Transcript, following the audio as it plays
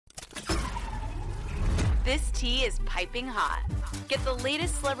This tea is piping hot. Get the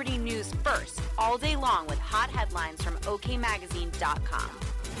latest celebrity news first all day long with hot headlines from okmagazine.com.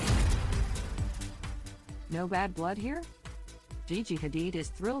 No bad blood here? Gigi Hadid is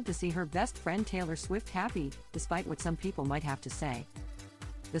thrilled to see her best friend Taylor Swift happy, despite what some people might have to say.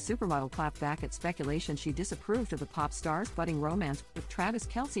 The supermodel clapped back at speculation she disapproved of the pop star's budding romance with Travis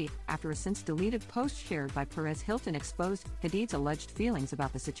Kelce after a since-deleted post shared by Perez Hilton exposed Hadid's alleged feelings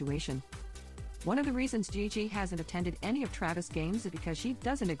about the situation. One of the reasons Gigi hasn't attended any of Travis' games is because she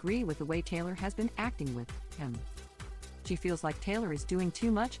doesn't agree with the way Taylor has been acting with him. She feels like Taylor is doing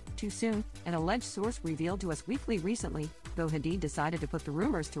too much, too soon, an alleged source revealed to Us Weekly recently, though Hadid decided to put the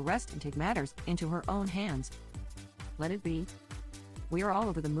rumors to rest and take matters into her own hands. Let it be. We are all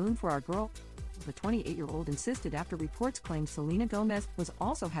over the moon for our girl, the 28-year-old insisted after reports claimed Selena Gomez was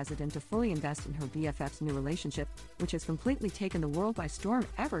also hesitant to fully invest in her BFF's new relationship, which has completely taken the world by storm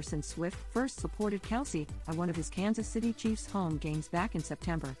ever since Swift first supported Kelce at one of his Kansas City Chiefs home games back in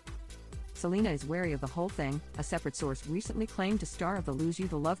September. Selena is wary of the whole thing, a separate source recently claimed to star of the Lose You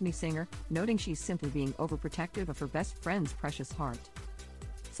to Love Me singer, noting she's simply being overprotective of her best friend's precious heart.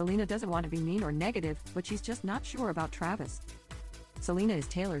 Selena doesn't want to be mean or negative, but she's just not sure about Travis. Selena is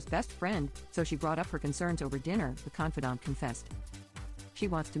Taylor's best friend, so she brought up her concerns over dinner, the confidant confessed. She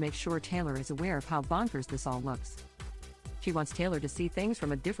wants to make sure Taylor is aware of how bonkers this all looks. She wants Taylor to see things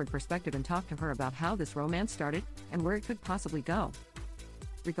from a different perspective and talk to her about how this romance started and where it could possibly go.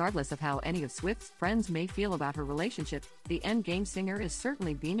 Regardless of how any of Swift's friends may feel about her relationship, the endgame singer is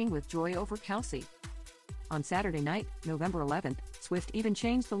certainly beaming with joy over Kelce. On Saturday night, November 11th, Swift even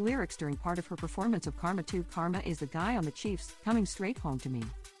changed the lyrics during part of her performance of Karma 2. Karma is the guy on the Chiefs, coming straight home to me.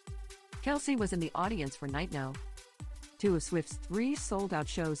 Kelce was in the audience for Night No. 2 of Swift's 3 sold-out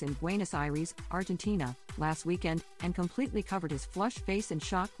shows in Buenos Aires, Argentina, last weekend, and completely covered his flushed face in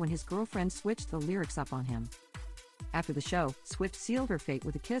shock when his girlfriend switched the lyrics up on him. After the show, Swift sealed her fate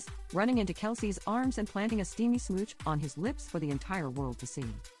with a kiss, running into Kelce's arms and planting a steamy smooch on his lips for the entire world to see.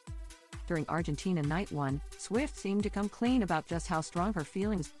 During Argentina Night 1, Swift seemed to come clean about just how strong her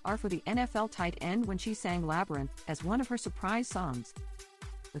feelings are for the NFL tight end when she sang Labyrinth as one of her surprise songs.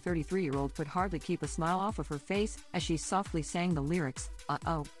 The 33-year-old could hardly keep a smile off of her face as she softly sang the lyrics,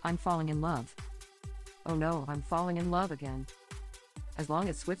 "Uh-oh, I'm falling in love. Oh no, I'm falling in love again." As long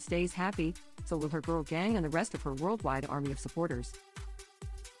as Swift stays happy, so will her girl gang and the rest of her worldwide army of supporters.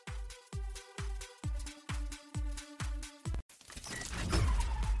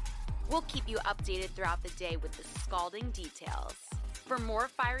 We'll keep you updated throughout the day with the scalding details. For more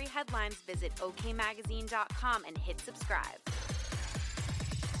fiery headlines, visit okmagazine.com and hit subscribe.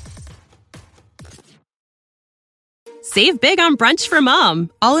 Save big on brunch for mom,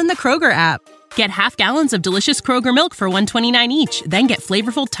 all in the Kroger app. Get half gallons of delicious Kroger milk for $1.29 each. Then get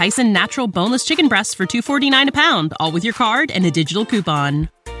flavorful Tyson natural boneless chicken breasts for $2.49 a pound, all with your card and a digital coupon.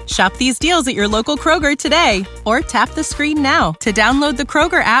 Shop these deals at your local Kroger today, or tap the screen now to download the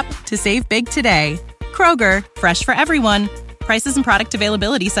Kroger app to save big today. Kroger, fresh for everyone. Prices and product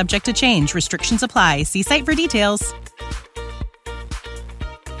availability subject to change. Restrictions apply. See site for details.